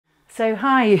So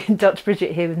hi, Dr.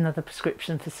 Bridget here with another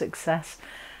prescription for success,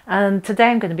 and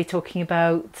today I'm going to be talking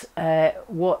about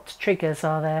what triggers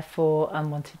are there for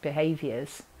unwanted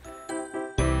behaviours.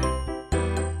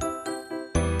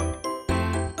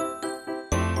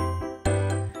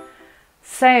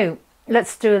 So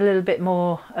let's do a little bit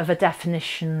more of a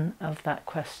definition of that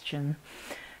question.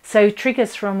 So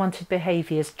triggers for unwanted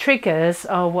behaviours. Triggers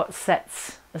are what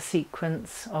sets a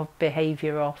sequence of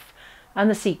behaviour off, and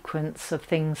the sequence of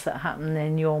things that happen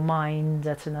in your mind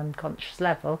at an unconscious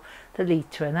level that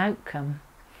lead to an outcome.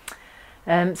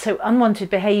 So unwanted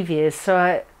behaviours,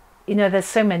 there's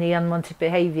so many unwanted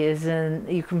behaviours, and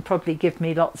you can probably give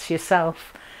me lots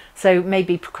yourself. So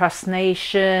maybe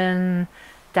procrastination,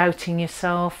 doubting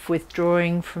yourself,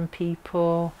 withdrawing from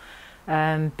people,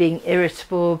 being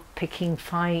irritable, picking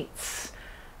fights,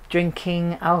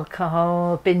 drinking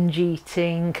alcohol, binge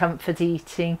eating, comfort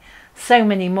eating, so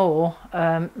many more,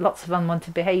 lots of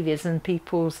unwanted behaviours, and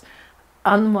people's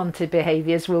unwanted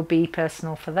behaviours will be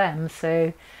personal for them.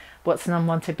 So what's an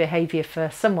unwanted behaviour for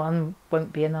someone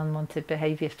won't be an unwanted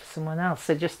behaviour for someone else.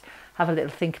 So just have a little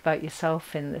think about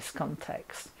yourself in this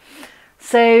context.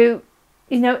 So,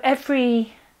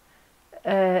 every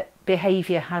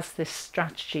behaviour has this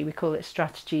strategy. We call it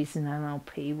strategies in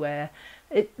NLP, where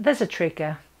there's a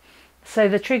trigger. So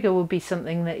the trigger will be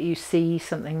something that you see,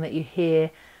 something that you hear,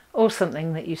 or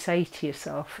something that you say to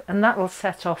yourself, and that will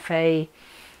set off a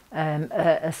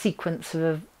sequence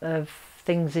of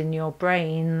things in your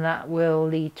brain that will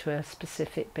lead to a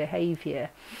specific behaviour.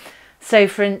 So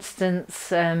for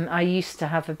instance, I used to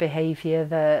have a behaviour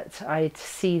that I'd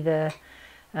see the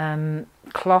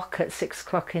clock at 6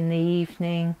 o'clock in the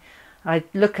evening, I'd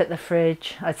look at the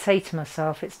fridge, I'd say to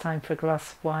myself it's time for a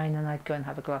glass of wine, and I'd go and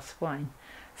have a glass of wine.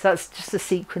 So that's just a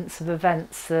sequence of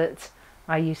events that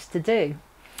I used to do.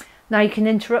 Now you can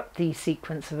interrupt these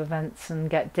sequence of events and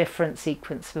get different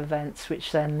sequence of events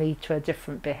which then lead to a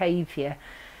different behaviour.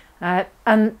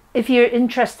 And if you're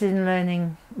interested in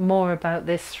learning more about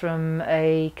this from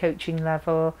a coaching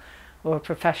level or a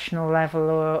professional level,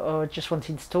 or just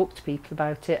wanting to talk to people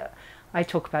about it, I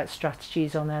talk about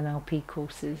strategies on NLP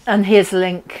courses. And here's a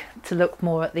link to look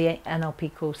more at the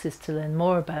NLP courses to learn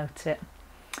more about it.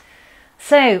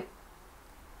 So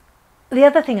the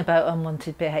other thing about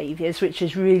unwanted behaviours, which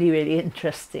is really, really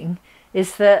interesting,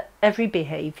 is that every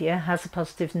behaviour has a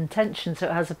positive intention, so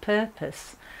it has a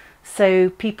purpose. So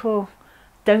people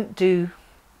don't do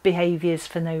behaviours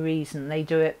for no reason. They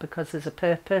do it because there's a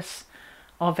purpose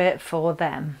of it for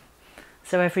them.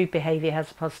 So every behaviour has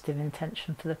a positive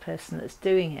intention for the person that's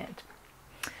doing it.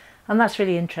 And that's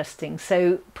really interesting.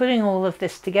 So putting all of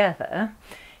this together,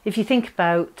 if you think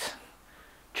about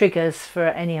triggers for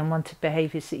any unwanted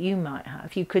behaviours that you might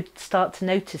have, you could start to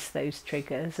notice those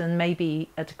triggers, and maybe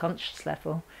at a conscious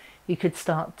level you could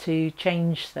start to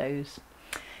change those.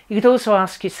 You could also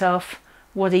ask yourself,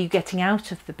 what are you getting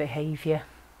out of the behaviour?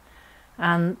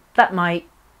 And that might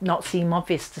not seem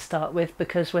obvious to start with,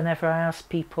 because whenever I ask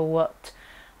people what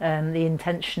the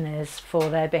intention is for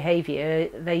their behaviour,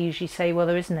 they usually say, well,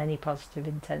 there isn't any positive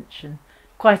intention.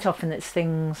 Quite often it's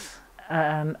things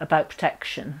about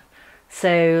protection.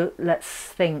 So let's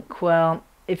think, well,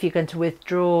 if you're going to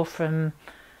withdraw from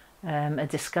a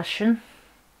discussion,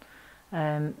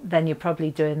 then you're probably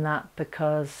doing that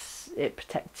because it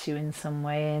protects you in some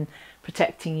way, and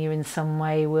protecting you in some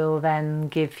way will then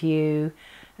give you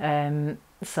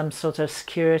some sort of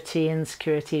security, and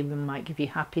security might give you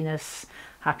happiness.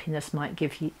 Happiness might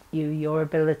give you your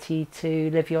ability to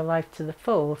live your life to the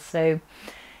full. So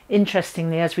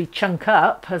interestingly, as we chunk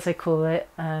up, as I call it,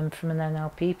 from an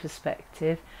NLP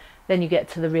perspective, then you get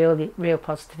to the real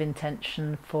positive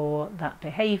intention for that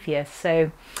behaviour.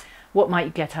 So what might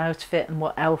you get out of it, and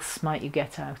what else might you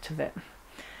get out of it?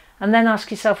 And then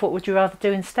ask yourself, what would you rather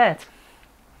do instead?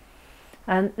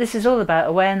 And this is all about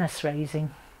awareness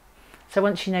raising. So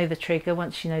once you know the trigger,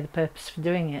 once you know the purpose for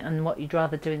doing it and what you'd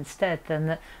rather do instead,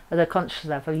 then at a conscious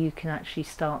level you can actually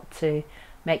start to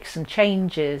make some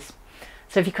changes.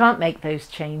 So if you can't make those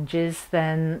changes,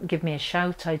 then give me a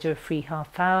shout. I do a free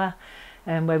half hour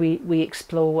where we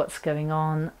explore what's going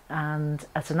on, and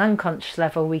at an unconscious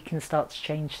level we can start to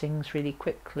change things really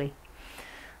quickly.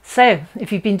 So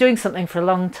if you've been doing something for a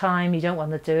long time, you don't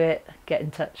want to do it, get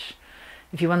in touch.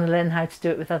 If you want to learn how to do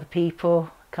it with other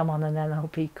people, come on an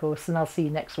NLP course, and I'll see you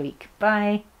next week.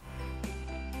 Bye.